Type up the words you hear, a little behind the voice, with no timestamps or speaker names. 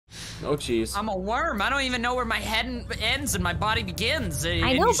Oh, jeez. I'm a worm. I don't even know where my head ends and my body begins.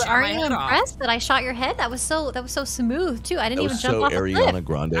 I know, but aren't you impressed that I shot your head? That was so smooth too. I didn't even jump off a cliff. Ariana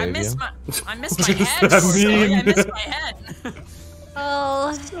Grande. I missed my head. I missed my head.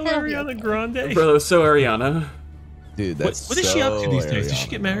 Oh, so Ariana Grande. Bro, that was so Ariana. Dude, that's what is she up to these days? Ariana. Did she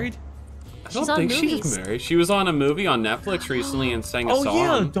get married? I don't think she's married. She was on a movie on Netflix recently and sang a song.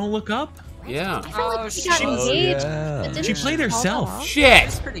 Oh yeah, Don't Look Up. Yeah. I feel like she got engaged. Yeah. She played herself. Shit. She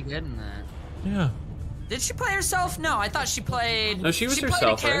was pretty good in that. Yeah. Did she play herself? No, I thought she played. No, she was played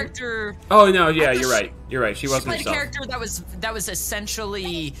herself, a character. Right? Oh no, yeah, you're right. You're right. She wasn't herself. She played a character that was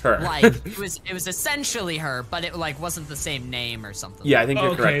essentially her. Like it was essentially her, but it like wasn't the same name or something. Yeah, I think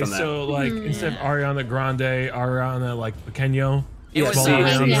you're correct on that. So like instead of Ariana Grande, Ariana like Pequeño. It was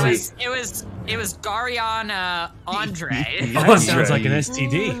Gariana Andre. That sounds like an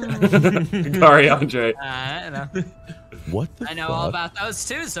STD. Gary Andre. I know. What I know all about those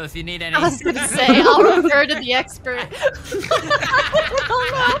too, so if you need any. I was gonna say, I'll refer to the expert.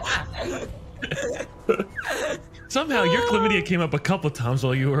 Somehow your chlamydia came up a couple times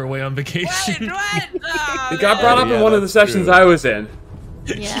while you were away on vacation. What? It got brought up in one of the sessions I was in.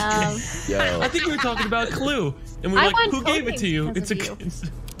 Yeah. I think we were talking about Clue, and we're like, who gave it to you? It's a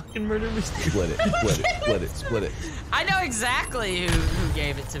fucking murder mystery. Split it. I know exactly who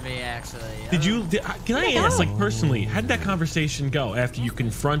gave it to me, actually. Can I ask, like, personally, how did that conversation go after you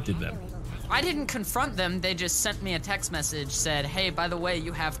confronted them? I didn't confront them. They just sent me a text message, said, hey, by the way,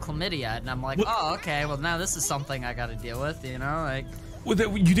 you have chlamydia. And I'm like, oh, okay, well, now this is something I gotta deal with, you know? Like, well,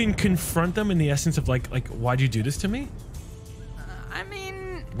 you didn't confront them in the essence of, like, why'd you do this to me? I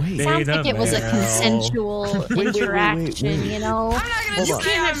mean... Wait, sounds like it was a consensual interaction, you know? You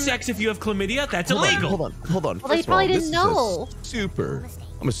can't have sex if you have chlamydia. That's illegal. Hold on. Well, they probably didn't know.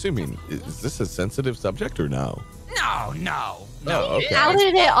 I'm assuming, is this a sensitive subject or no? No. Oh, okay. How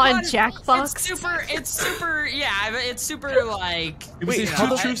did it on Jackbox? It's super, yeah, it's super, like... It was a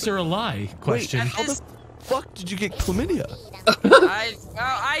two truths or a lie question. Wait, how the fuck did you get chlamydia?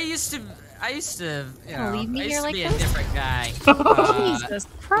 I used to, you know, leave me I used here to like be this? a different guy. Jesus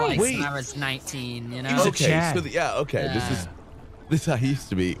Christ. When I was 19, you know? He was a Okay, Chad. so Yeah. This I used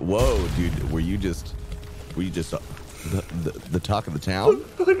to be. Whoa, dude, were you just the talk of the town?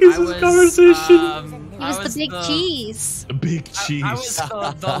 What is this conversation? He was the big cheese. A big cheese. I was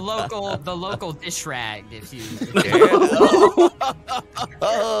the local dish rag, if you.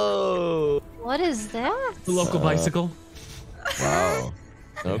 Oh. What is that? The local bicycle. Wow.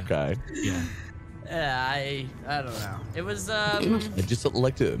 Okay. Yeah. Yeah, I don't know. It was I just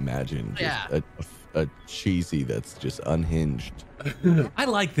like to imagine a cheesy that's just unhinged. I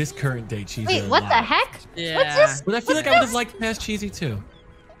like this current day cheesy. Wait, what the heck? Yeah. What's this? But I feel like I would have liked past cheesy too.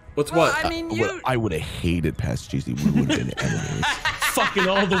 What's Well, what? I mean, I would have hated past cheesy. We would have been enemies. Fucking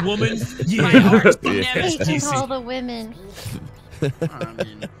all the women. My Yeah. heart Yeah. never Hating all the women. I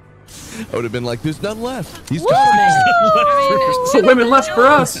mean, I would have been like, there's none left. He's Woo! got them So women left for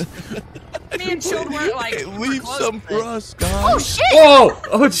us. me and Chilled were like, all. we're Leave close some to for it. us, guys. Oh shit! Whoa!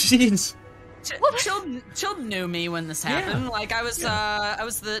 Oh, jeez. Chilled knew me when this happened. Like I was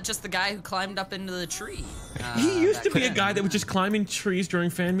just the guy who climbed up into the tree. He used to be a guy that would just climb in trees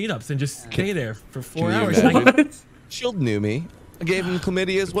during fan meetups and just stay there for 4 Can you hours. imagine? Shield knew me. I gave him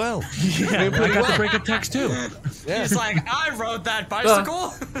chlamydia as well. Yeah, I got the breakup text too. Yeah. He's like, I rode that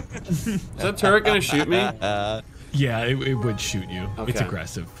bicycle. Is that turret gonna shoot me? Yeah, it would shoot you. It's Okay.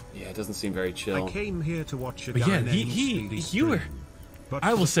 aggressive. Yeah, it doesn't seem very chill. I came here to watch a But guy yeah, named you were.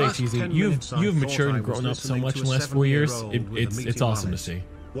 I will say, Cheesy, you've matured and grown up so much in the last 4 years. It's awesome to see.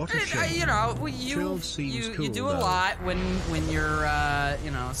 What a shame. You know, you Chilled seems you cool, do a though. lot when you're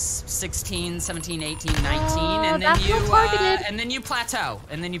you know 16, 17, 18, 19, and then that's you not targeted. and then you plateau,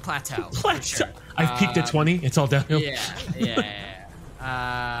 for sure. I've peaked at 20. It's all downhill. Yeah.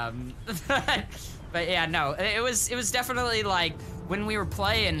 But yeah, no, it was definitely like when we were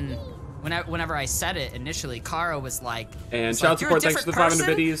playing. Whenever I said it initially, Kara was like, And child support, thanks for the 500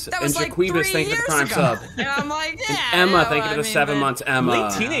 biddies. And like Jaquibus, thank you for the prime sub. And I'm like, yeah. And Emma, no, thank you for the 7 months, Emma.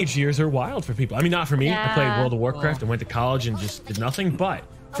 Late teenage years are wild for people. I mean, not for me. I played Yeah. World of Warcraft and went to college and just did nothing. But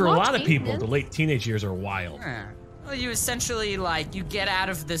for a lot lot of people, changes. the late teenage years are wild. Yeah. Well, you essentially like you get out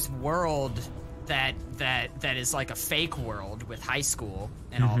of this world that is like a fake world with high school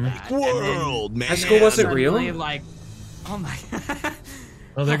and all that. World, man. High school wasn't Suddenly, real? like, oh my god.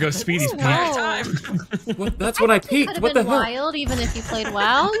 Oh, there goes Speedy's Ooh, peak. wow. Time. What? That's when I Could peaked. have What been the hell? wild even if you played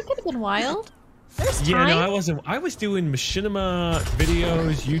WoW. You could have been wild. There's Yeah, time. no, I wasn't. I was doing machinima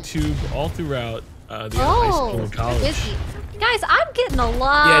videos, YouTube, all throughout the high school Oh, and college. busy. Guys, I'm getting a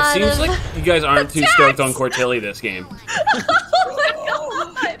lot. Yeah, it seems of... like you guys aren't too stoked on Cortilli this game.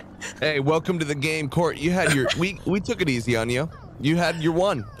 Oh my god! Hey, welcome to the game, Court. You had your we took it easy on you. You had your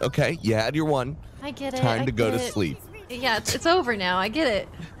one. Okay, you had your one. I get it. Time to go to sleep. Yeah, it's over now. I get it.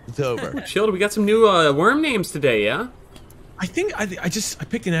 It's over. Shield, we got some new worm names today, yeah? I think I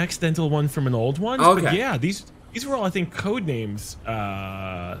picked an accidental one from an old one. Okay. But yeah, these were all, I think, code names,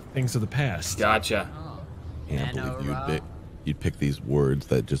 things of the past. Gotcha. Can't believe you'd pick these words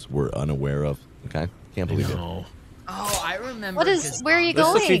that just we're unaware of. Okay, can't believe it. Oh, I remember. Where are you This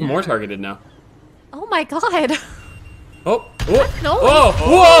going? looks even more targeted now. Oh my god. Oh! No. Whoa!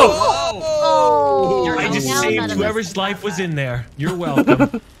 Oh! I just saved whoever's life was in there. You're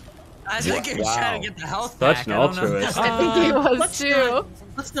welcome. I think he was trying to get the health Such back. an altruist. I think he was too.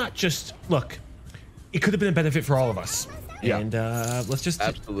 Let's not just look. It could have been a benefit for all of us. Yeah. And let's just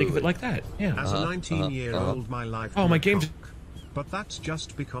think of it like that. Yeah. As a 19-year-old, my life. Oh, my game's. But that's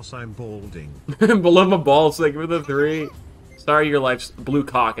just because I'm balding. Below my balls, thank you for the 3. Sorry, your life's blue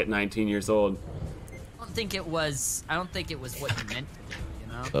cock at 19 years old. I don't think it was what you meant to do,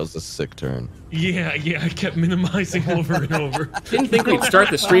 you know? That was a sick turn. Yeah, I kept minimizing over and over. Didn't think we'd start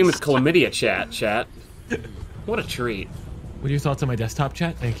the stream with chlamydia chat. What a treat. What are your thoughts on my desktop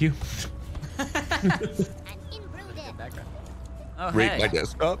chat? Thank you. Oh, Rate hey. my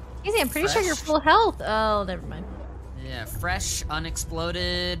desktop. Easy, I'm pretty sure you're full health. Oh, never mind. Yeah, fresh,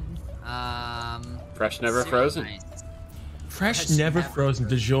 unexploded. Fresh, never frozen. Nice. Fresh, never frozen.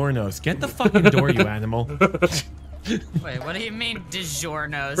 DiGiorno's. Get the fucking door, you animal. Wait, what do you mean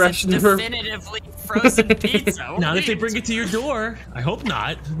DiGiorno's? Fresh, It's never- definitively frozen pizza. What Not do if they you- bring it to your door. I hope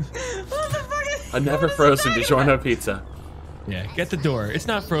not. What the fuck is A never frozen DiGiorno pizza. Yeah, get the door. It's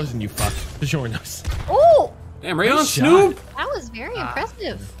not frozen, you fuck. DiGiorno's. Oh! Damn, right on Nice shot. Snoop! That was very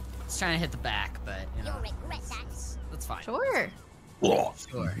impressive. I was trying to hit the back, but you know, that's fine. Sure.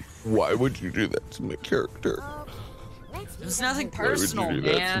 Sure. Why would you do that to my character? It was nothing Why would personal, you do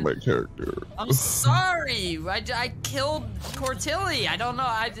that to man. my character? I'm sorry. I killed Cortilli. I don't know.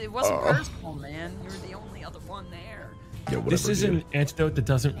 It wasn't personal, man. You were the only other one there. Yeah, whatever, This is dude. an antidote that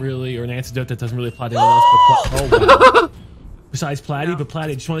doesn't really, or an antidote that doesn't really apply to anyone else but oh, wow. Besides Platty, but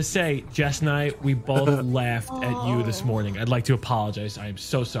Platty, I just want to say, Jess and I, we both laughed at you this morning. I'd like to apologize. I am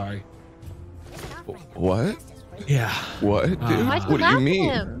so sorry. What? Yeah. What, dude? Why'd you What do laugh you at mean?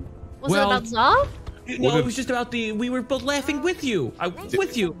 him? Was Well- it about Zob? No, it was just about we were both laughing with you. I was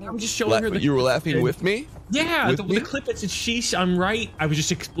with you. I'm just showing her the. You were laughing with me? Yeah, With the me? clip that said sheesh, I'm right. I was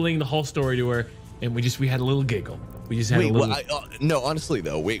just explaining the whole story to her, and we had a little giggle. We just had Wait, a little. no, honestly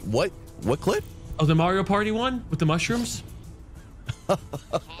though. Wait, what? What clip? Oh, the Mario Party one with the mushrooms. I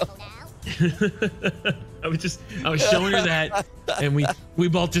was showing her that, and we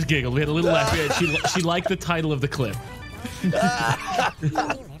both just giggled. We had a little laugh. She liked the title of the clip.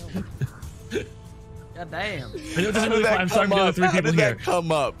 God damn. I know it doesn't really. I'm sorry for the other 3 people How did here. that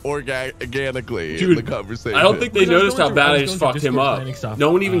come up organically in Dude, the conversation? I don't think they Because I was noticed how going bad through- I I was just going fucked through him Discord up. planning stuff.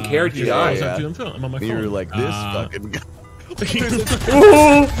 No one even cared he I died. was on phone. I'm on my phone. You were like this fucking guy.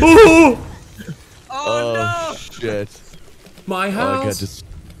 Oh, no. Shit! My Oh, house.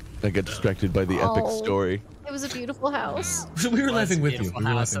 I got distracted by the epic story. It was a beautiful house. We were laughing with you. Beautiful We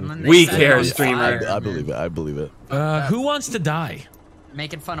were house, laughing and with then We they set care, it on streamer. fire. I believe it. I believe it. you. Who wants to die?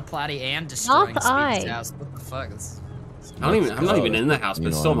 Making fun of Platty and destroying Not Speed's I. house. What the fuck? I'm not even in the house, but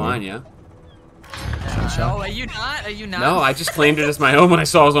it's still mine, yeah. Oh, are you not? Are you not? No, I just claimed it as my own when I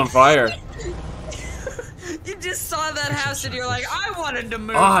saw it was on fire. You just saw that house and you're like, I wanted to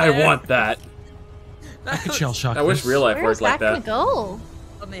move. I there. want that. I could shell shock. I wish this. real life Where's worked like that that. gonna go?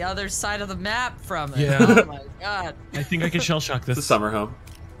 On the other side of the map from it. Yeah. Oh my god. I think I can shell shock this. It's a summer home.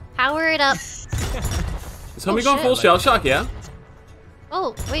 Power it up. Is homie going shit. full shell shock, yeah?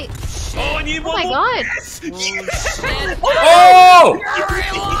 Oh, wait. Oh, I need Oh one my more. god. Oh!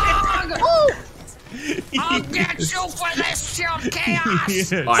 Oh! I'll get you for this, you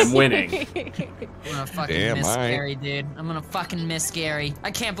chaos! Yes. I'm winning. I'm gonna fucking Damn, miss alright. Gary, dude. I'm gonna fucking miss Gary.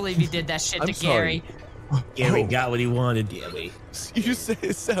 I can't believe you did that shit I'm to sorry. Gary. Gary got what he wanted. Gary. You said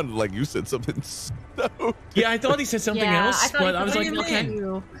it sounded like you said something so. Yeah, I thought he said something Yeah, else, I thought but he I was said like, something okay.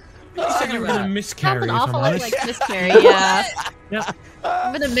 you. You said you were gonna miscarry. Sounds an If I'm awful lot honest. like miscarry, yeah. Yeah.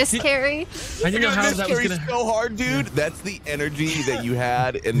 I'm gonna miscarry. I didn't know how This that was carries gonna. so hard, dude. That's the energy that you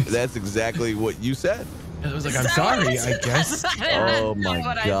had, and that's exactly what you said. I was like, I'm sorry, I guess. Oh my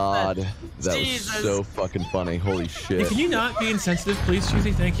god, that was Jesus. so fucking funny. Holy Hey, shit! can you not be insensitive, please,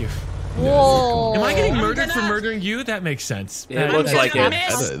 Susie? Thank you. Whoa. Am I getting murdered for murdering you? That makes sense. Yeah, it looks like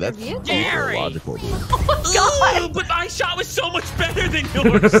it. That's Gary. logical, dude. Oh, but my shot was so much better than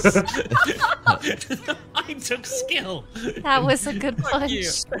yours. I took skill. That was a good punch.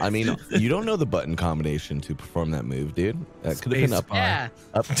 I mean, you don't know the button combination to perform that move, dude. That could have been up, Yeah.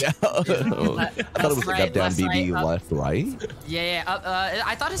 up, down. I thought it was like up, down, BB, left, right. Yeah.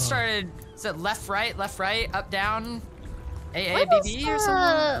 I thought it started. Is it left, right, up, down, A, What B, is B, or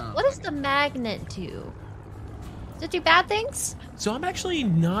something? what does the magnet do? Does it do bad things? So I'm actually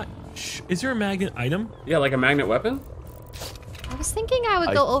not. Is there a magnet item? Yeah, like a magnet weapon? I was thinking I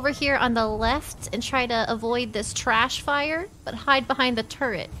would go over here on the left and try to avoid this trash fire, but hide behind the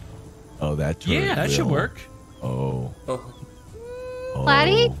turret. Oh, that turret. Yeah, that should work. Oh. Oh.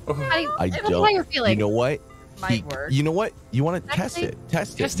 Platy? I Tell me don't. how you're feeling. You know what? Might work. You know what? You want to test it?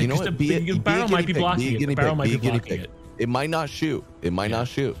 Test it. You know what? The barrel might be blocking it. The barrel might be blocking it. It might not shoot. It might not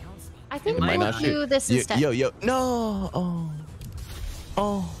shoot. I think It might we'll not do shoot. this instead. Yo. No. Oh.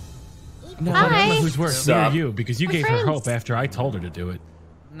 No. I don't know Hi. who's worse, me or you, because you We're gave her friends. hope after I told her to do it.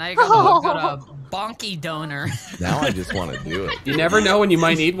 Now you got a bonky donor. Now I just want to do it. You never know when you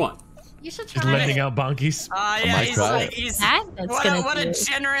might need one. You should Just try lending it. out bonkies. Yeah, might he's try like, it. he's That's what gonna a do.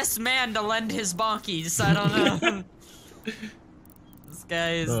 generous man to lend his bonkies. I don't know. This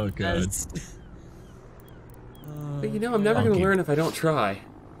guy is. Oh, God. But you know, I'm never going to Donkey. learn if I don't try.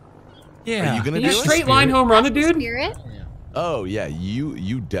 Yeah. Are you gonna Can you do it? straight line home run the dude? Spirit? Oh yeah,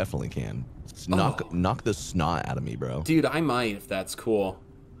 you definitely can. Knock the snot out of me, bro. Dude, I might if that's cool.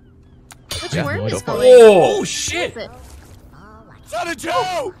 Which Yeah, worm go is for it. going? Oh, What shit! is it? Son of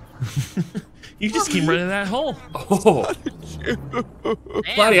Joe! You just keep running that hole. Oh.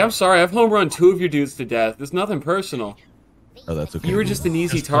 Platy, I'm sorry. I've home run 2 of your dudes to death. There's nothing personal. Oh, that's okay. You were just an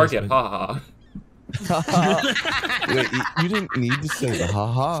easy That's target. placement. Haha. Wait, you didn't need to say the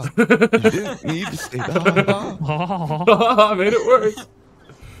ha-ha. You didn't need to say the ha-ha. Haha, made it worse.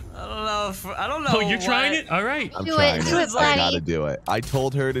 I don't know. Oh, you're trying it? All right. I'm Do trying it, do it, I Platy. gotta do it. I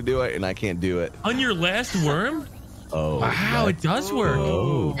told her to do it, and I can't do it. On your last worm? Oh. Wow, it does work.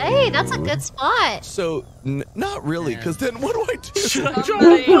 Oh. Hey, that's a good spot. So, not really, because then what do I do?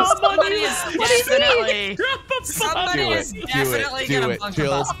 Somebody is definitely. Somebody Do it, is do it, definitely do gonna it, bunker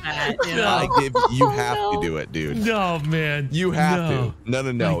Jill. bust that. You know? I give you have to do it, dude. No, man. You have No.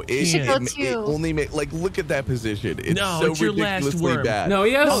 to. No. You should go It too. only make like look at that position. It's No, so it's your last ridiculously worm. bad. No,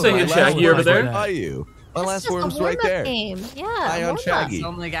 he has No, singing my Shaggy last over there. worm. By you. My It's last just a worm's right warm-up there. Game. Yeah. Hi, I'm warm-up. Shaggy. He's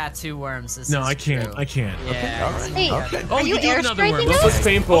only got 2 worms. This No, is I can't. true. I can't. Yeah. All right. Wait, Okay. Oh, are you you do another worm. airstriking This us? looks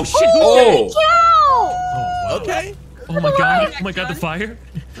painful. Oh, shit. Oh, Cow! Oh, wow. Okay. Oh my god. Oh my god, the fire.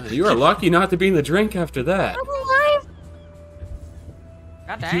 you are lucky not to be in the drink after that. I'm alive.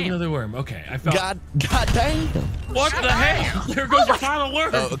 God Do dang. another worm. Okay, I felt. God dang. What the hell? There goes your final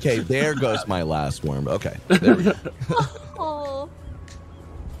worm. Oh, okay, there goes my last worm. Okay. There we go. Oh.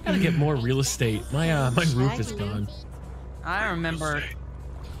 Gotta get more real estate. My roof is Shaggy. gone. I remember.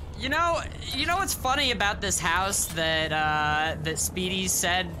 You know what's funny about this house that Speedy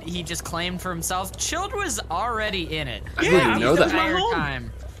said he just claimed for himself? Chilled was already in it. I didn't know The that. entire home.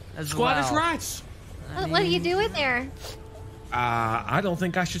 time. As Squatters' well. rights. What are you doing there? I don't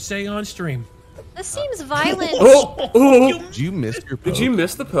think I should say on stream. This seems violent. Oh, Did you miss your poke? did you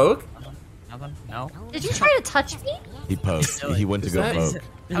miss the poke? Nothing? No. Did you try to touch me? He poked. He went to Is go that- poke.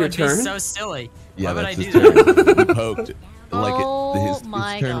 That Your would turn? be so silly. Yeah, Why would that's I his do that? turn. He poked. Like Oh his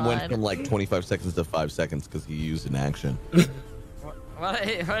my turn went God. from like 25 seconds to 5 seconds because he used an action. What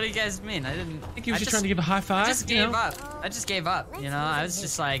do you guys mean? I didn't. I think he was just trying to give a high five. I just you gave know? up. I just gave up. You know, I was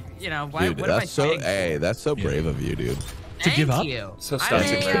just like, why? Dude, what am I that's so. fighting for? Hey, that's so brave of you, dude. To give Thank up? you. So I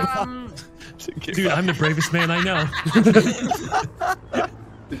stunning. mean, Dude, I'm the bravest man I know.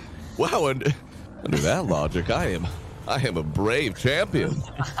 Wow, under that logic, I am a brave champion.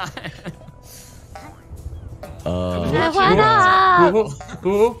 What up?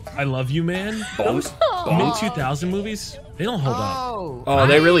 Ooh. I love you, man. Bones. The mid 2000 movies, they don't hold up. Oh,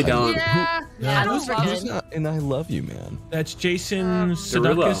 they really don't. Yeah. Yeah. I don't Who's love not? And I love you, man. That's Jason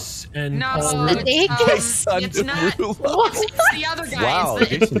Sudeikis and No, Paul The Rudd. Dakus? it's not. Derulo. It's the other guy. Wow, it's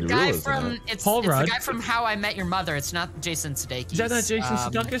the Jason guy Derulo's in from. it. It's, Paul it's the Rudd. guy from How I Met Your Mother. It's not Jason Sudeikis. Is that not Jason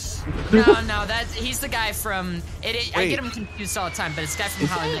Sudeikis? No, he's the guy from. I get him confused all the time, but it's the guy from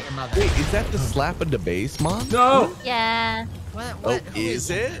How I Met Your Mother. Wait, is that the slap in the bass, mom? No. Yeah. What? Oh, Who is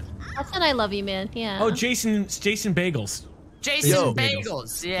it? That's an I love you, man. Yeah. Oh, Jason Bagels. Jason Yo.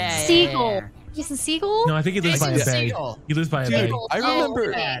 Bagels. Yeah. Seagull. Jason Segel? No, I think he lives by a Jason bay. Segel. He lives by a Dude, bay.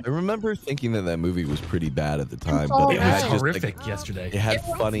 I remember thinking that movie was pretty bad at the time, Oh, but It it was had just horrific like, yesterday. it had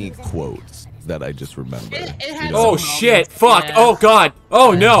funny quotes that I just remember. It had Oh some shit! moments, Fuck! yeah. Oh god!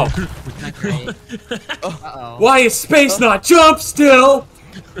 Oh no! Not great. Uh-oh. Why is space not jump still?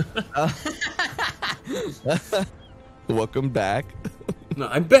 Welcome back. No,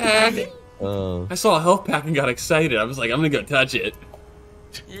 I'm back. Uh, I saw a health pack and got excited. I was like, I'm gonna go touch it.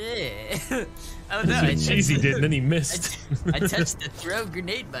 Yeah. Oh no, I Cheesy did, and then he missed. I touched the throw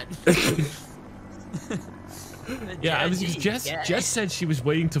grenade button. Yeah, I was Jess said she was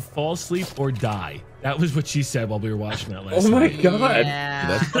waiting to fall asleep or die. That was what she said while we were watching that last Oh my night. god!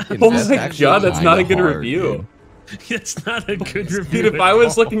 Yeah. Oh my actually god, that's not a kinda good hard, review. That's not a good review. Dude, if at I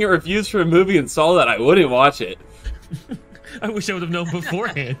was all. looking at reviews for a movie and saw that, I wouldn't watch it. I wish I would have known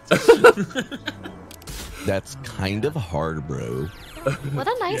beforehand. That's kind of hard, bro. What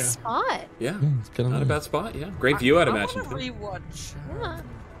a nice spot. Yeah, It's kind of not a bad spot. Yeah, great view, I'd I imagine. want to rewatch. Yeah.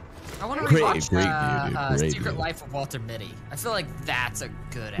 I want to Great- rewatch great view, dude, great Secret view. Life of Walter Mitty. I feel like that's a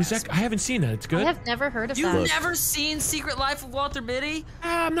good Was ass. that, I haven't seen that. It's I good. have never heard of You've that. never seen Secret Life of Walter Mitty?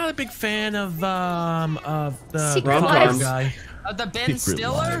 I'm not a big fan of the Secret rom-com Lives. guy. The Ben Secret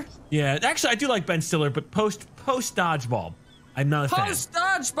Stiller? Life. Yeah, actually, I do like Ben Stiller, but post Dodgeball, I'm not a fan. Post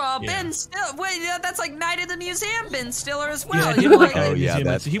Dodgeball, Yeah. Ben Stiller. Wait, yeah, that's like Night at the Museum, Ben Stiller as well. Yeah, You he know, like like- Oh yeah, Museum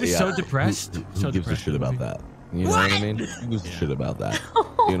that's he was yeah. so depressed. Who So gives a depressed shit about movie. that? You know what I What? mean? Who gives a shit about that?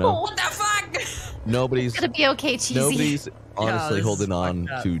 You know, What the fuck? nobody's It's gonna be okay, cheesy. nobody's honestly this holding is on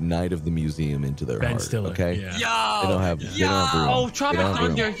fucked up. to Night of the Museum into their Ben heart. Stiller. Okay, Yeah. Yo! they don't have room. Oh, Tropic They don't have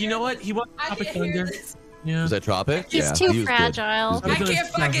room. Thunder. You know what? He won I Tropic can't hear Thunder. this. Yeah. Was that Tropic? He's yeah, too he was good. fragile. He was I good. can't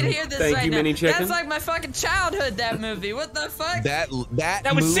fucking hear this Thank right you, now. Mini Chicken. That's like my fucking childhood, that movie. What the fuck? That was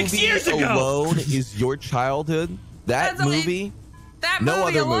movie 6 years ago. alone is your childhood. That That's only- movie, that no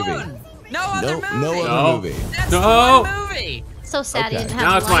movie other movie. alone. No other movie. no No. other movie. That's No. the one movie. So sad he Okay. didn't have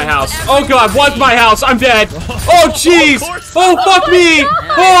Now it's my lines. house. Oh god, what's my house? I'm dead. Oh jeez. course. Oh fuck me.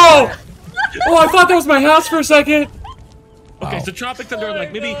 Oh. Oh, I thought that was my house for a second. Okay, Wow. so Tropic Thunder,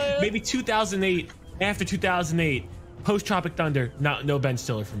 like maybe 2008, after 2008, post Tropic Thunder, no Ben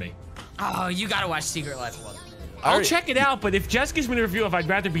Stiller for me. Oh, you gotta watch Secret Life of Walter Mitty. I'll Alright. check it out, but if Jess gives me a review if I'd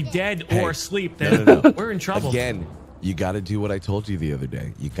rather be dead Hey, or asleep, then no. we're in trouble. Again, you got to do what I told you the other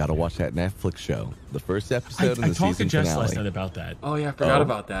day. You got to watch that Netflix show. The first episode of I the talked to season Jess finale. last night about that. Oh yeah, I forgot Oh.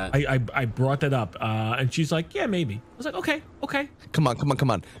 about that. I brought that up, and she's like, "Yeah, maybe." I was like, "Okay." Come on.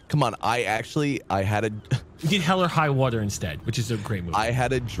 I had a We did Hell or High Water instead, which is a great movie. I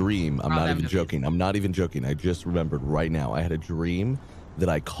had a dream. I'm Oh, not that even movie. joking. I'm not even joking. I just remembered right now. I had a dream that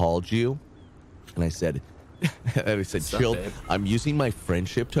I called you and I said, up, Chill, babe? I'm using my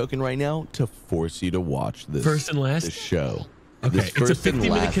friendship token right now to force you to watch this First and last? this show. Okay, This it's a first and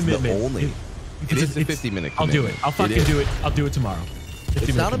 50-minute last, the commitment. only. It is a 50-minute I'll do it. commitment. I'll fucking is. do it. I'll do it tomorrow.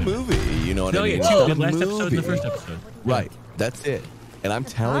 It's not a 50-minute commitment. movie. You know what No, I mean? yeah, It's two. not The a last episode and the movie. first episode. Right. That's it. And I'm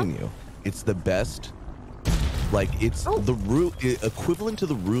telling you, it's the best. Like it's the room equivalent to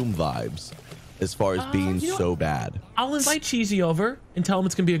the Room vibes, as far as being you know so bad. I'll invite Cheesy over and tell him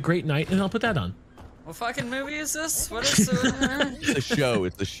it's gonna be a great night, and I'll put that on. What fucking movie is this? What is It's a show.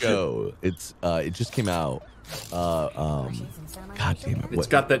 It's a show. It's it just came out. God damn it! It's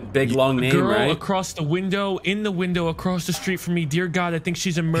got that big long name, Girl right? across the window, in the window across the street from me. Dear God, I think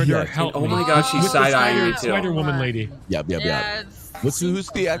she's a murderer. Yes. Help Oh me. my gosh, she's With the side-eyeing me Spider too. Woman lady. Yep. Yeah, Who's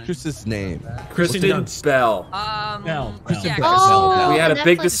the actress's name? Kristen Dunst. Bell. Bell. Yeah, Oh, We had a the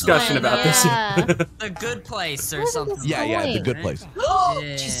big Netflix discussion one, about this. yeah. The Good Place or What is something. this? Yeah, The Point, Good right? Place.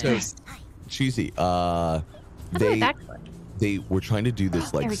 Yeah. So cheesy. How do I They backflip? they were trying to do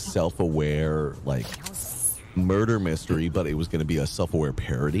this There like we go. self-aware like murder mystery, but it was going to be a self-aware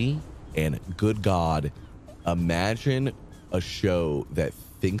parody. And good God, imagine a show that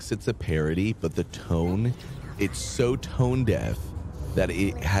thinks it's a parody, but the tone, it's so tone deaf that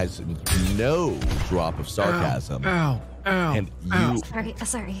it has no drop of sarcasm. Ow. And you,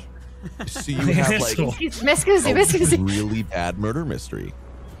 Sorry. so you have like Asshole. Excuse a me. really bad murder mystery.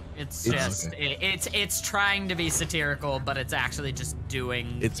 It's It's- just it's trying to be satirical, but it's actually just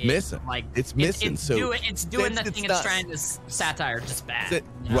doing. It's it, missing. Like It's missing. It's So it's doing since the it's thing not- it's trying to satire just bad. you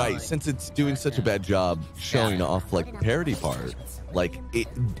know, Right, like- since it's doing such a bad job showing off like the parody part, like it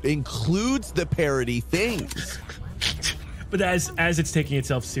includes the parody things But as it's taking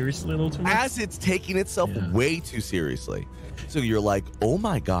itself seriously a little too much. as it's taking itself Yeah. way too seriously. So you're like, oh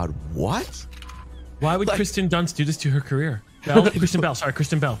my God, what? Why would like- Kristen Dunst do this to her career? Kristen Bell. Sorry,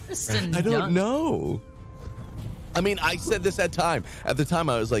 Kristen Bell. Kristen I don't Dunst. know. I mean, I said this at the time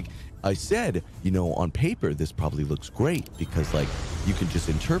I was like, I said, on paper, this probably looks great because like you can just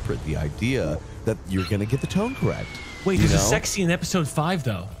interpret the idea that you're gonna get the tone correct. Wait, you there's a know? sex scene in episode 5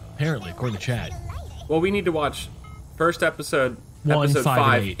 though. Apparently, according to chat. Well, we need to watch first episode, 1, episode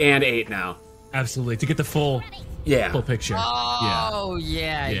 5, 5, and 8 now. Absolutely, to get the full picture. Oh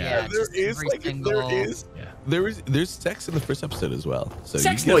yeah. There's sex in the first episode as well. So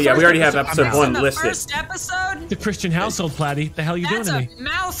Sex you Well, get, yeah, we already have Sex episode 1 in the listed. first episode? The Christian household, Platty. The hell you That's doing a to me?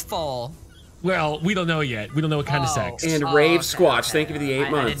 mouthful. Well, we don't know yet. We don't know what kind of sex. And Oh, Rave okay, Squatch, okay. thank you for the 8 I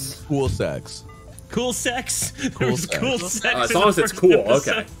months. cool sex. Cool sex. There Cool was sex. cool sex. As in long the as it's first cool,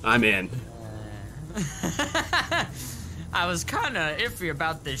 episode. okay. I'm in. I was kind of iffy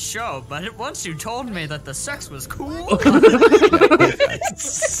about this show, but once you told me that the sex was cool,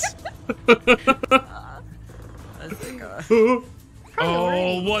 I think,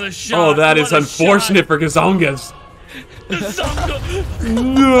 Oh, what a shot. Oh, that What is a unfortunate for Gazongas. shot.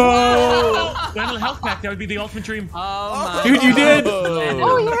 No! Final health pack. That would be the ultimate dream. oh my Dude, you did!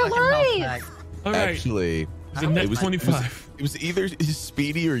 Oh, you're alive! All right. Actually, the net it was 25. It was either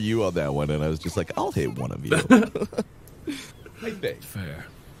Speedy or you on that one, and I was just like, I'll hit one of you. I think. Fair.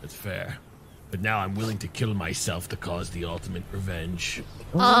 That's fair. But now I'm willing to kill myself to cause the ultimate revenge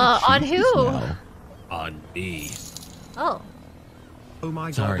On who? Now. on me. Oh. Oh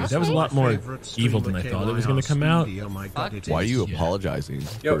my Sorry, god. that was a lot more evil than I thought it was going to come out. Oh my god, it Why are is. you Yeah. apologizing?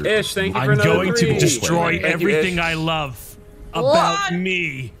 Yo, for- Ish, thank you for I'm another going 3. to destroy Thank you, everything Ish. I love What? about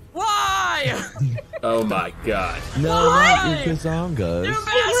me. Why? Oh my god. No, Why? not your Kazongas. You You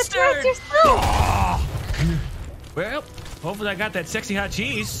attacked bastard! yourself! Well, hopefully I got that sexy hot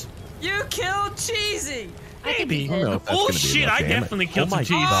cheese. You killed Cheesy! I think Maybe. you I don't know did. if that's Oh gonna be shit, enough I damage. definitely killed oh my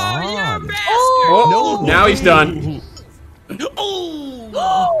some cheese. Oh, you God. bastard! Oh, No. now he's done.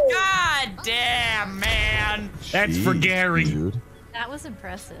 Oh, God damn, man! that's for Jeez, Gary. dude. That was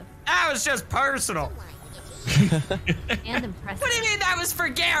impressive. That was just personal. And impressive. What do you mean that was for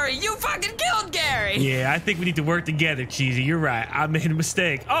Gary? You fucking killed Gary! Yeah, I think we need to work together, Cheesy. You're right. I made a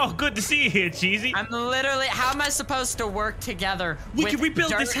mistake. Oh, good to see you here, Cheesy. I'm literally. How am I supposed to work together We with can rebuild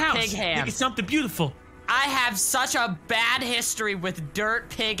Dirt this house. Pig Ham? Make it something beautiful. I have such a bad history with Dirt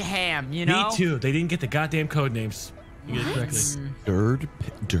Pig Ham. You know. Me too. They didn't get the goddamn code names. You get it correctly. Dirt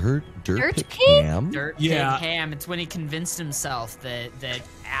Dirt pig ham? Dirt Yeah. Pig Ham. It's when he convinced himself that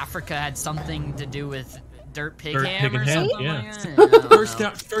Africa had something to do with Dirt Pig Dirt Ham Pig or and Ham, something. yeah. Like that. I don't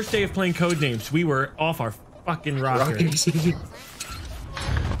know. First day of playing code names, we were off our fucking rocker.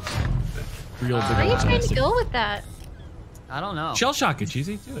 Real big Where are you old trying to bastard. go with that? I don't know. Shell shock it,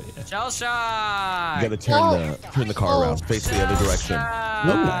 Cheesy. Do it. Yeah. Shell shock. You gotta turn the car around, face the other direction.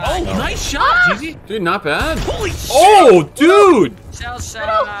 Oh, nice shot, Cheesy. Dude, not bad. Holy shit. Oh, dude! Shell shock.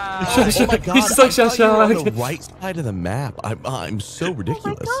 Oh my God! He's like, I thought you were on shut. the right side of the map. I'm so Oh my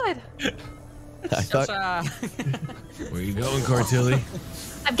ridiculous. god. I Shell thought shock. Where you going, Cortilli?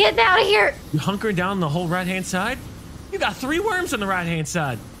 I'm getting out of here. You hunkering down the whole right-hand side? You got 3 worms on the right-hand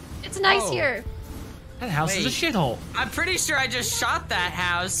side. It's nice Oh. here. That house is a Wait. shithole. I'm pretty sure I just shot that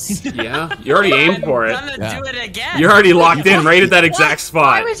house. Yeah, you already aimed for it. I'm gonna Yeah. do it again. You're already locked in right at that exact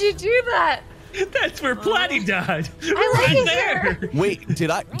Why spot. would you do that? That's where Platty died. I like right it there. here. Wait,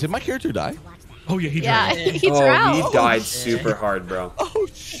 did my character die? Oh yeah, he Yeah, died. he Oh, drowned. he died super hard, bro. Oh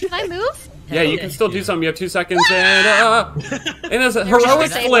shit! Can I move? Yeah, you can still do something. You have 2 seconds and as a You're heroic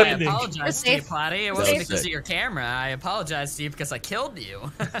just safe. flip. I apologize to you, safe. Platty. It That wasn't was because sick. of your camera. I apologize to you because I killed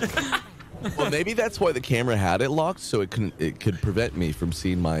you. Well, maybe that's why the camera had it locked, so it could prevent me from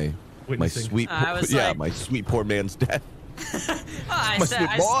seeing my Witnessing. sweet I was yeah like- my sweet poor man's death. I My said,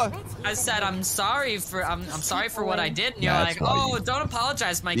 sweet boy. I said, I'm sorry for what I did. And you're That's like, why oh, you- don't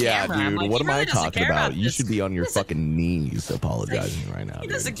apologize, my Yeah, camera. I'm dude. like, What he am I really doesn't talking care about? You this. should be on your fucking knees apologizing right now. He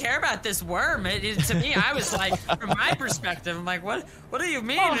Dude. doesn't care about this worm. To me, I was like, from my perspective, I'm like, what do you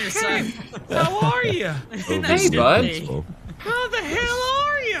mean? Oh, You're hey, so- how are you? Hey, bud. Oh, How the hell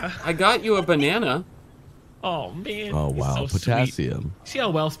are you? I got you a banana. Oh man. oh, he's wow, so sweet. potassium. See how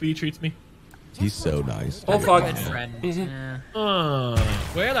well Speedy treats me? He's so nice. Oh, dude. fuck. Good friend. Yeah.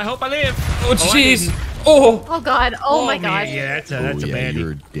 Well, I hope I live. Oh, I jeez. didn't. Oh, Oh god. Oh, my man, god. Yeah, that's a Oh, yeah, baddie.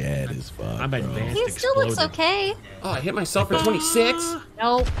 you're dead as fuck. I'm bro. advanced. He still looks exploded. okay. oh, I hit myself for 26.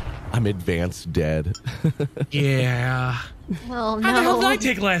 Nope. I'm advanced dead. Yeah. Oh How the hell did I no.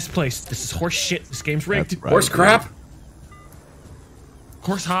 take last place? This is horse shit. This game's rigged. That's right, Horse dude. crap.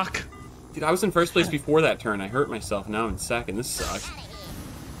 Horse hawk. Dude, I was in first place before that turn. I hurt myself. Now I'm in second. This sucks.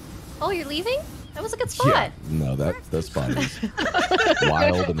 Oh, you're leaving? That was a good Yeah, spot. no, that spot is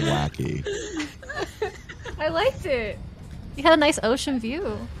wild and wacky. I liked it. You had a nice ocean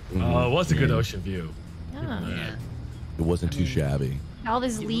view. Oh, it was a good ocean view. Yeah. Yeah. It wasn't too shabby. All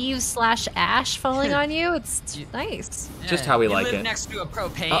these leaves / ash falling on you. It's nice. Just how we you like live it. next to a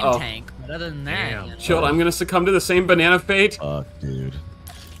propane Uh-oh. tank, but other than that, Damn. you know. Chill, I'm gonna succumb to the same banana fate. Fuck, dude.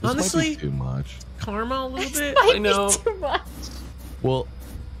 This Honestly- might be too much. Karma a little bit. Might I know. be too much. Well,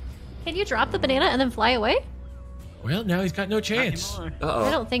 Can you drop the banana and then fly away? Well, now he's got no Not chance. anymore. Uh-oh.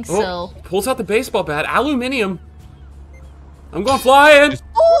 I don't think Oh, so. pulls out the baseball bat. Aluminium. I'm going flying. just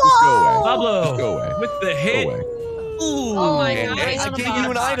go away. Pablo Just go away. with the Go hit. away. Ooh. Oh my And- god. Hey, I gave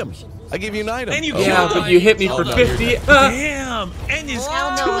you an item. I gave you an item. And you Yeah, killed but you hit me Oh, for no, 50. you're Damn! And his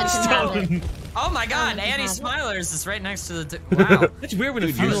Now no one can tombstone. Oh my god, Oh, Annie God. Smilers is right next to the. Wow. That's weird when a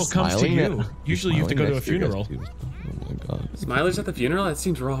Dude, funeral you're comes to smiling you. at- Usually you have to go smiling to a next your funeral. guys' Oh my god. Smilers at the funeral? That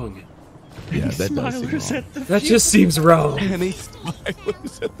seems wrong. Yeah, that does seem Smilers wrong. at the That just seems wrong. Any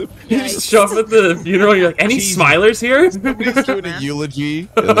smilers at the You just show up at the funeral, you're like, any Jesus. smilers here? Somebody's doing a eulogy,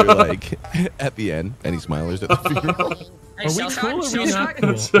 and they're like, at the end, any smilers at the funeral? Hey, Are we shell cool shock, or are shell we not shock. cool?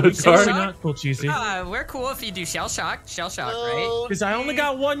 Are we So cool or sorry. not cool, Cheesy? We're cool if you do shell shock, right? Because I only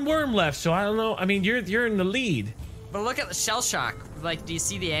got one worm left, so I don't know. I mean, you're in the lead. But look at the shell shock. Like, do you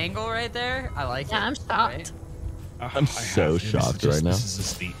see the angle right there? I like it. Yeah, I'm shocked. right? I'm so shocked right now. This is a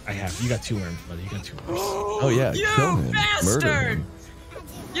steep. I have. You got two worms, buddy. You got two worms. Oh yeah, You kill him. Murder bastard! him.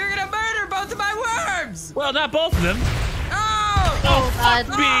 You're gonna murder both of my worms! Well, not both of them. Oh! Oh god.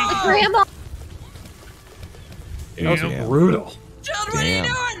 me. The grandma. That was Damn. brutal. Children, what are you Damn.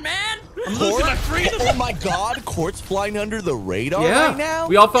 doing, man? I'm losing my freedom. Oh my god, Quartz flying under the radar Yeah. right now?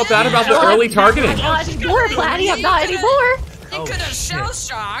 We all felt bad about the early targeting. I'm not anymore, Platy. I'm not anymore. You Oh, could have shit. shell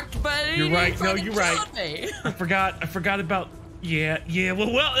shocked, but You're you right. No, fucking you're right. killed me. I forgot about. Yeah.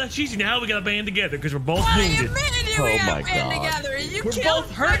 Well, that's easy. Now we gotta band together because we're both What do you wounded. mean you Oh got my band God. together? You We're killed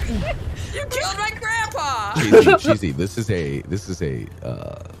both hurting. You killed my grandpa. Cheesy, this is a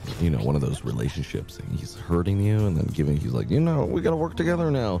one of those relationships and he's hurting you and then he's like, we gotta work together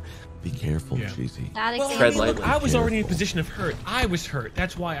now. Be careful, Yeah. Cheesy. That Well, Tread example. lightly. I was already in a position of hurt. I was hurt.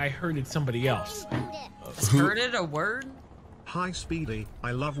 That's why I hurted somebody else. Is hurted a word? Hi Speedy,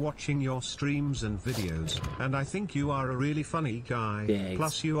 I love watching your streams and videos, and I think you are a really funny guy. Thanks.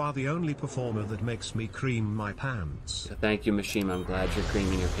 Plus you are the only performer that makes me cream my pants. Thank you, Mishima. I'm glad you're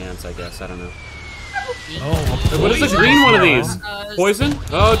creaming your pants, I guess. I don't know. Oh, What is the green one of these? Poison?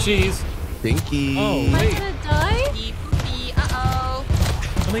 Oh, jeez. Stinky. Oh, Am I wait. gonna die? Uh-oh.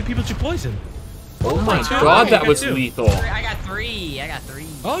 How many people did you poison? Oh my two. god, You that got was two. lethal. I got three.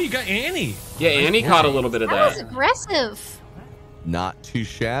 Oh, you got Annie. Yeah, Annie caught a little bit of That was that. aggressive. Not too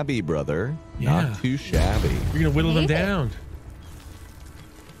shabby, brother. Yeah. Not too shabby. You're gonna whittle them Maybe. down.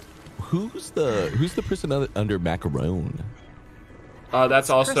 Who's the person under Macaron? That's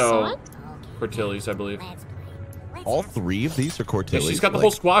also Croissant? Cortilli's, I believe. All three of these are Yeah, Cortilli's. she's got the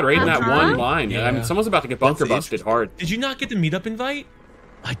whole squad right in that Uh-huh. one line. Yeah. I mean, Yeah. someone's about to get bunker That's busted hard. Did you not get the meetup invite?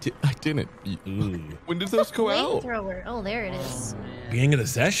 I didn't. When did those go out? Flamethrower. Oh, there it is. Beginning of the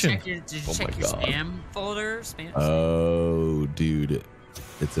session. Did you Oh check my your God. spam folder? Spam? Oh, dude,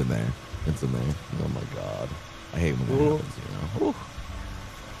 it's in there. It's in there. Oh my god, I hate when that happens. Ooh.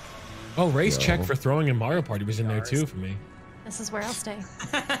 Oh, race Yo. check for throwing in Mario Party was in there too for me. This is where I'll stay.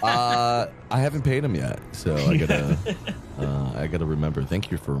 I haven't paid him yet, so I gotta remember. Thank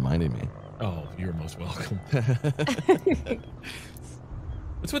you for reminding me. Oh, you're most welcome.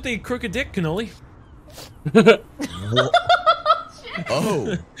 What's with the crooked dick, Cannoli? Oh,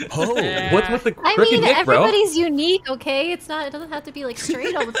 What's with the I crooked mean, dick, bro? everybody's unique, okay? It doesn't have to be like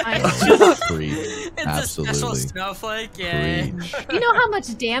straight all the time. Preach. It's a special Absolutely. snowflake, yeah. Preach. You know how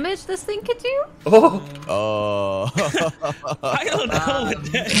much damage this thing could do? Oh, Oh. I don't know what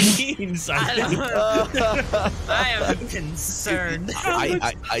that means. I am concerned.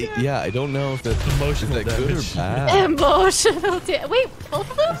 I don't know if that's Emotional is that good damage. or bad. Emotional Wait,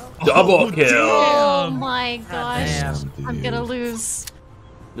 both of them? double kill. Oh Damn. my gosh. Damn. I'm gonna lose.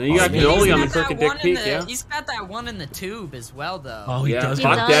 No, you got Oh, cannoli He's on the got that crooked dick one in peak, the- yeah. He's got that one in the tube as well, though. Oh, he Yeah, does. He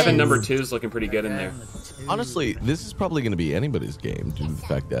Bach does. Devin number 2 is looking pretty good in there. Honestly, this is probably going to be anybody's game due to the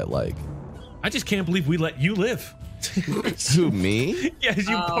fact that, like, I just can't believe we let you live. who, me? Yeah, as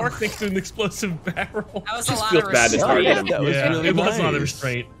you Oh. parked next to an explosive barrel. That was a Just lot feels of bad to restraint. target yeah, him. that was Yeah, really it was nice. a lot of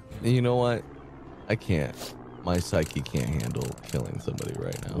restraint. And you know what? I can't. My psyche can't handle killing somebody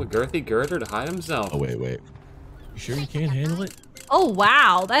right now. Ooh, girthy girder to hide himself. Oh, wait. You sure you can't handle it? Oh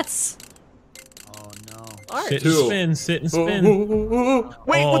wow, that's Oh, no. art. Sit and Two. spin, sit and Ooh, spin. ooh, ooh, ooh.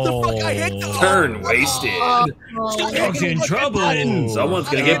 Wait, what the fuck? I hit the Turn wasted. Dog's in trouble. Someone's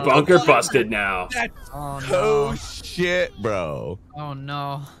gonna get bunker busted now. Oh, no. Oh, shit, bro. Oh,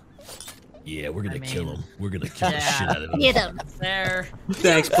 no. Yeah, we're gonna I mean, kill him. We're gonna kill the yeah. shit out of him. Get him. There.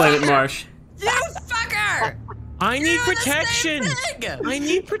 Thanks, Planet Marsh. You fucker! I need You're the same protection. thing! I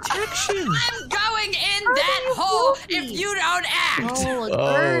need protection. I'm going going in that hole if you don't act? Oh, a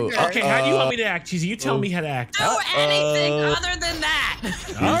Oh, burger. Okay, how do you want me to act, Cheesy? You tell me how to act. Do anything other than that.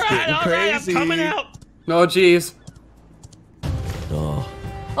 All right, I'm crazy. coming out. Oh, jeez. Oh.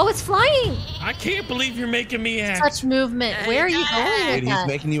 Oh, it's flying. I can't believe you're making me act. Such movement. Where are you going Dude, with he's that?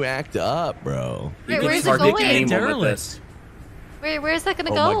 making you act up, bro. You Wait, can where's it target going? anyone with Derelict. this. Where's that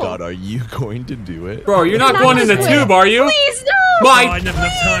gonna Oh go? my god, are you going to do it? Bro, you're not Not going in the this tube, way. are you? Please, no! Oh, I My, didn't have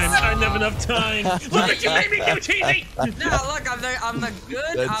enough time. I didn't have enough time. Look what you made me do, Cheesy. No, look, I'm the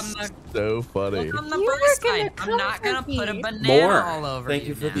good. That's so funny. Look on the You bright were gonna side. I'm not gonna comfort put a me. banana more. all over Thank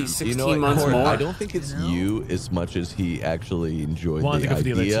you for now. these You 16 know what, months Court, more. I don't think it's you as much as he actually enjoyed Wanted to the go for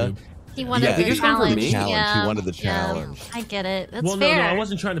the other idea. tube. He wanted Yeah, the he just went for challenge. me. Yeah, He wanted the yeah, challenge. I get it. That's Well, fair. no, I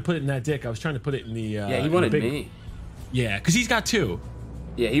wasn't trying to put it in that dick. I was trying to put it in the. Yeah, he wanted big, me. Yeah, because he's got two.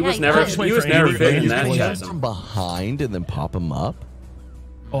 Yeah, he was he never. did. He was Wait for never Andy fitting in to that explain Jump chasm. from behind and then pop him up.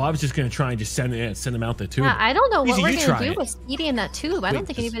 Oh, I was just gonna try and just send him out the tube. Yeah, I don't know what Easy, we're you gonna try do it. with Speedy in that tube. I don't Wait,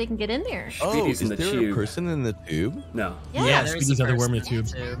 think does- anybody can get in there. Oh, Speedy's in is the there tube. a person in the tube? No. Yeah, there is Speedy's a other worm person in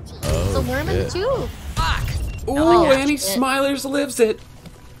the tube. it's a worm in the tube. Fuck. Ooh, yeah. Andy Smilers lives it.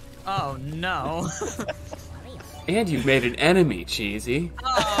 Oh no. And you've made an enemy, Cheesy.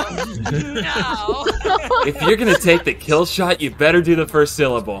 Oh no. If you're gonna take the kill shot, you better do the first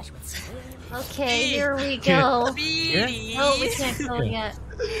syllable. Okay, here we go. Speedy. Oh, we can't go yet.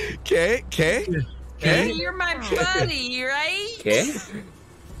 Okay. You're my buddy, right? Okay.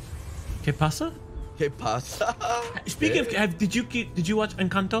 ¿Qué pasa? Que pasa? Speaking of, did you watch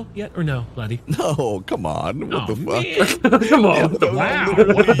Encanto yet or no, Bloody? No, come on. What Oh, the fuck? man. Come on. Wow.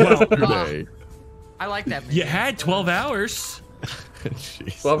 Yesterday. I like that movie. You had 12 hours.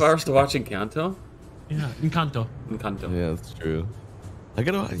 Jeez. 12 hours to watch Encanto? Yeah, Encanto. Encanto. Yeah, that's true. I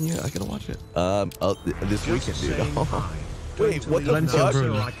gotta watch it. This weekend, dude. Wait, what the Silencio fuck?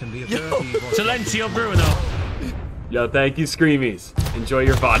 Bruno. So I can be a dirty voice. Silencio Bruno. Yo, thank you, Screamies. Enjoy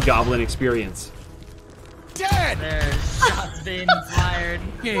your VOD Goblin experience. There's shots being fired.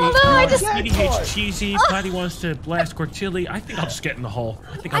 Okay, Oh, no, I just- Speedy hates cheesy. Patty wants to blast Cortilli. I think I'll just get in the hole.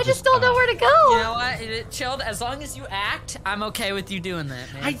 I just don't know where to You go. know what? Chilled. As long as you act, I'm okay with you doing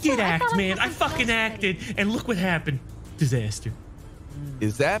that, man. I did I act, thought man. I I was fucking acted, and look what happened. Disaster.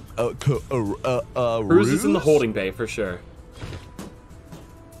 Is that Cruz is in the ruse? holding bay for sure.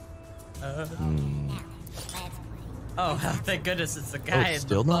 Oh, thank goodness it's the Oh, guy. it's in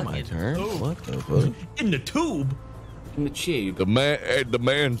still the not my fucking- turn. What the fuck? In the tube. In the tube. The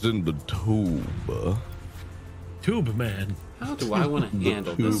man's in the tube. Tube man. How do I want to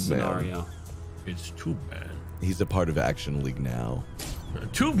handle this tube man. scenario? It's Tube man. He's a part of Action League now.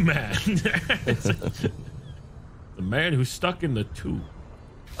 Tube man. The man who's stuck in the tube.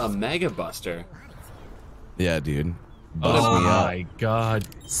 A Mega Buster. Yeah, dude. Bust Oh me up. my god.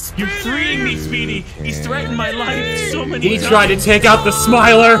 You're freeing me, Speedy. He's threatened my life so many He times. tried to take out the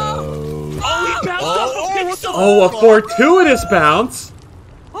Smiler. Oh, he bounced off a pixel. Oh, a fortuitous bounce.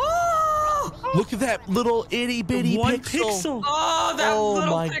 Look at that little itty bitty One pixel. pixel. Oh, that Oh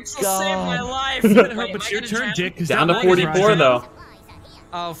little my pixel God. saved my life. It's Wait, but am it's I your gonna turn, drown? Dick. 'cause Down to that lag is 44 rising. though.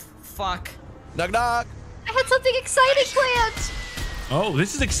 Oh, fuck. Knock knock. I had something exciting planned. Oh,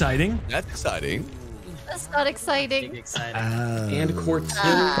 this is exciting. That's exciting. That's not Big exciting. excited. And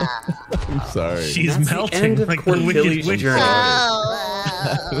Cortilli. I'm sorry. She's That's the melting end of like the wicked Cortilli's witch. journey.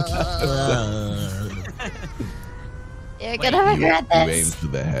 You're gonna regret You aimed this. to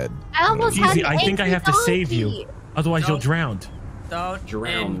the head. I almost had Easy, an I think I angry have to save donkey. you. Otherwise, you'll Don't. drown. Don't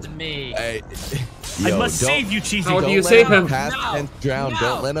Drowned. end me. Hey, I yo, must don't- save you, Cheesy. How do Don't you let save him him? pass No, tense drown. no,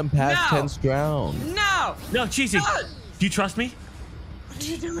 Don't let him pass no. tense drown. No! No, Cheesy. No! Do you trust me? What are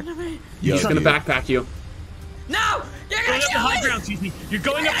you doing to me? Yo, He's gonna dude. backpack you. No! You're Going gonna up the kill high me! ground, Cheesy. You're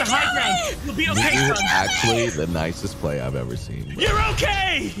going up the high ground. You'll be This okay, is son. actually the nicest play I've ever seen. You're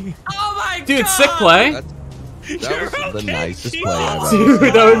okay. Oh my god! Dude, sick play. That You're was the okay, nicest Cheesy. play I've ever Dude,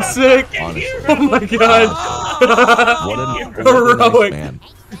 seen. that was sick. Honestly. Oh my god. What a Heroic. nice man.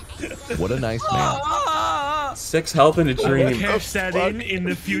 What a nice man. Ah, 6 health in a We'll dream. cash that in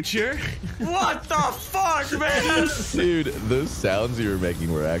the future. what the fuck, man? Dude, those sounds you were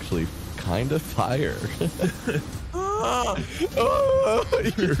making were actually kind of fire. Oh,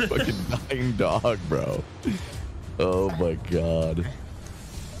 you're a fucking dying dog, bro. Oh my god.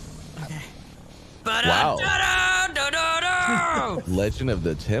 Wow. Wow. Legend of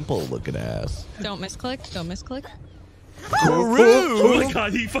the Temple looking ass. Don't misclick. Don't misclick. Oh my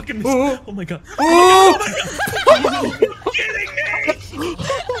god, he fucking missed. Oh my god. Oh, Kidding me?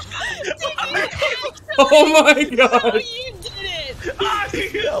 oh my god. You did it.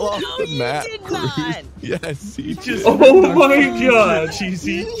 fell off the mat. did not. Yes, he just. Oh my god.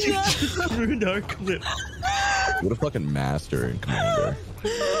 Cheesy. You just ruined our clip. What a fucking master and commander.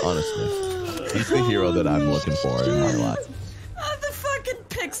 Honestly, he's the hero that I'm looking for in my life. The fucking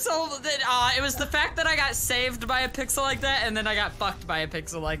pixel that it was the fact that I got saved by a pixel like that, and then I got fucked by a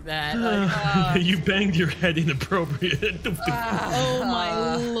pixel like that. Like, You banged your head inappropriate. Oh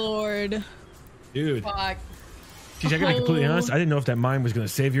my lord. Dude. fuck. Geez, I gotta be completely honest. I didn't know if that mine was gonna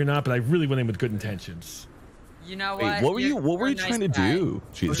save you or not, but I really went in with good intentions. You know Wait, what? what were you? You're What were a you nice trying to guy. do?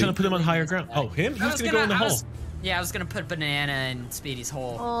 I was trying to put him on higher ground. Oh, him? He I was gonna go in the hole. Yeah, I was gonna put banana in Speedy's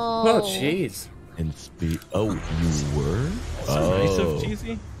hole. Oh, jeez. And speed. Oh, you were. So nice of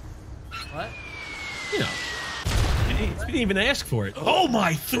Cheesy. What? You know. He didn't even ask for it. Oh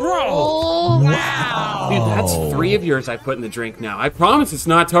my throw! Oh, Wow. Dude, that's 3 of yours I put in the drink now. I promise it's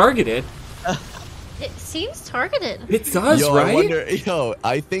not targeted. it seems targeted. It does, Yo, right? I wonder. Yo,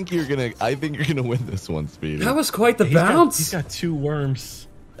 I think you're gonna win this one, Speedy. That was quite the He's bounce. got 2 worms.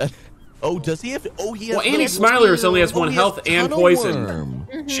 Oh, does he have? Oh, he has. Well, Annie little Smilers only has two. 1 he health has and tunnel poison. worm.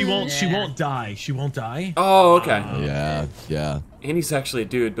 She won't. She Yeah. won't die. She won't die. Oh, okay. Yeah, yeah. Annie's actually a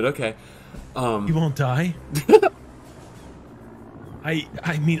dude, but okay. You won't die. I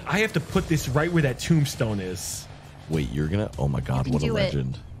mean, I have to put this right where that tombstone is. Wait, you're gonna? Oh my God, can what a do it.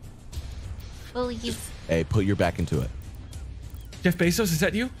 legend! Believe. Hey, put your back into it. Jeff Bezos, is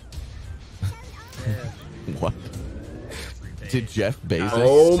that you? What? Did Jeff Bezos?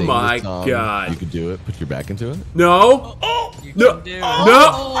 Oh sing my the song, God. You could do it. Put your back into it. No. You No. can do it. No.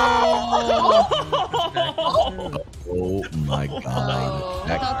 Oh my God!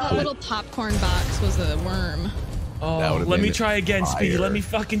 I thought that little popcorn box was a worm. That would've Let made me it try again, Speedy. fire. Let me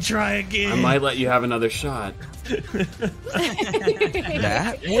fucking try again. I might let you have another shot. That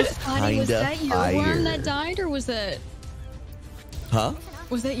was Buddy, was kinda that your fire. worm that died, or was that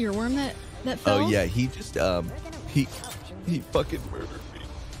your worm that fell? Oh yeah, he just he fucking murdered me.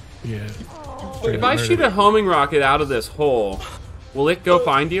 Yeah. If I shoot a homing rocket out of this hole, will it go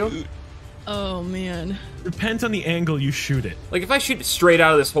find you? Oh man. Depends on the angle you shoot it. Like if I shoot it straight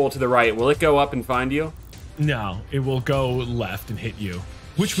out of this hole to the right, will it go up and find you? No, it will go left and hit you,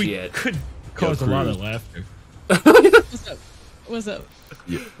 which we Shit. could cause a lot of laughter. What's up?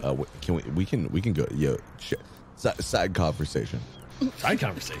 Yeah, can we can go. Yo, side conversation. Side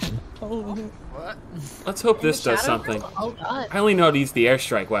conversation. Let's hope this does something. Oh god. I only know how to use the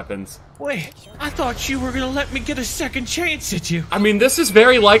airstrike weapons. Wait, I thought you were gonna let me get a second chance at you. I mean, this is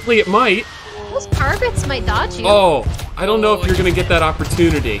very likely it might. Those targets might dodge you. Oh, I don't know if you're gonna get that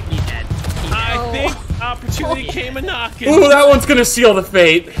opportunity. He dead. I think opportunity came a knocking. Ooh, that one's gonna seal the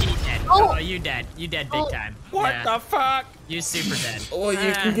fate. He dead. Oh. Oh, you dead. You dead big time. What Yeah. the fuck? You super dead. Oh, you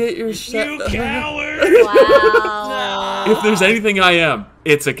can get your shot. You coward! Wow. If there's anything I am,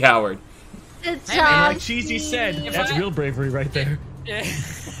 it's a coward. Good Hey, job. man, Like Cheesy said, If that's I- real bravery right there.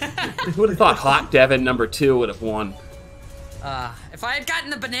 Who would have thought Hot Devin #2 would have won? If I had gotten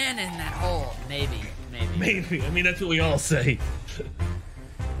the banana in that hole, maybe. Maybe. I mean, that's what we all say. Good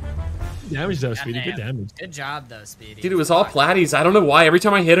damage though, Speedy. Good Goddamn. damage. Good job though, Speedy. Dude, it was all Platties. I don't know why. Every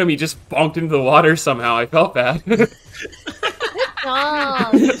time I hit him, he just bonked into the water somehow. I felt bad.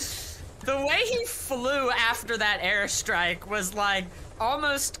 Job. The way he flew after that airstrike was like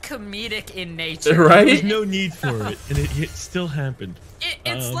almost comedic in nature. There's Right? no need for it, and it still happened.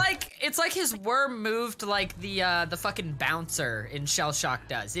 It's like his worm moved like the fucking bouncer in Shell Shock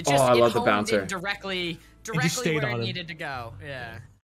does. It just Oh, I it love the honed bouncer. in directly stayed where on it him. needed to go. Yeah.